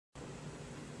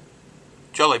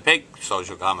Jolee Pig,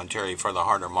 social commentary for the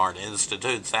Hoardermart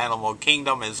Institute's Animal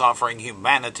Kingdom, is offering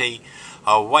humanity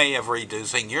a way of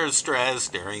reducing your stress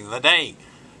during the day.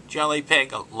 Jolee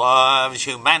Pig loves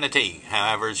humanity.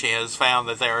 However, she has found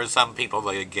that there are some people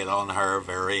that get on her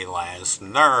very last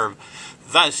nerve.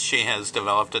 Thus, she has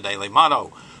developed a daily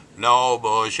motto: no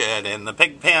bullshit in the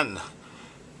pig pen.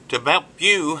 To help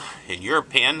you in your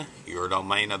pen, your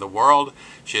domain of the world,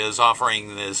 she is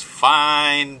offering this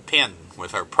fine pen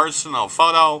with her personal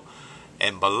photo,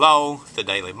 and below the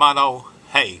daily motto,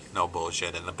 hey, no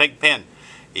bullshit in the pig pen,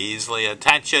 easily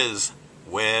attaches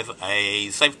with a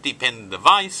safety pin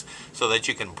device so that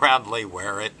you can proudly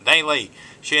wear it daily.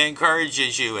 She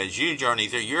encourages you as you journey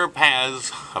through your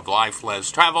paths of life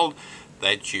less traveled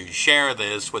that you share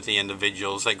this with the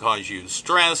individuals that cause you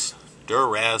stress,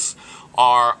 duress,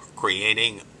 or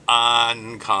creating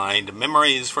unkind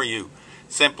memories for you.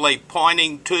 Simply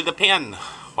pointing to the pen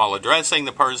while addressing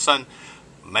the person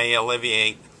may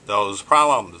alleviate those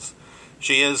problems.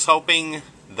 She is hoping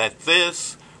that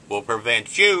this will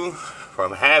prevent you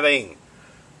from having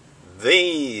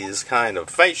these kind of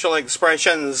facial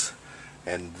expressions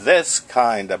and this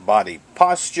kind of body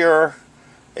posture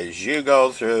as you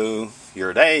go through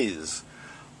your days.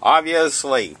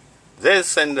 Obviously,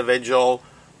 this individual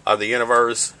of the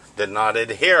universe did not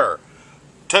adhere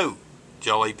to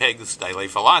Jolee Pig's daily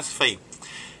philosophy.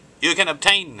 You can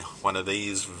obtain one of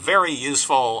these very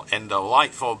useful and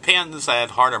delightful pens at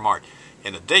Hoardermart.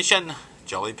 In addition,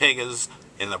 Jolee Pig is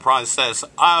in the process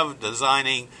of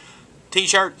designing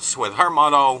t-shirts with her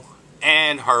motto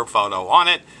and her photo on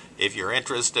it. If you're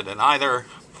interested in either,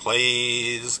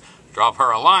 please drop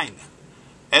her a line.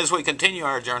 As we continue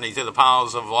our journey through the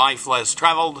paths of life less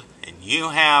traveled, and you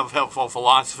have helpful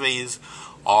philosophies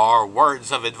or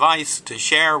words of advice to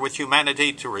share with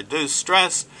humanity to reduce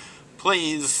stress,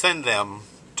 please send them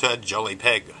to Jolee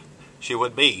Pig. She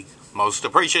would be most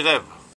appreciative.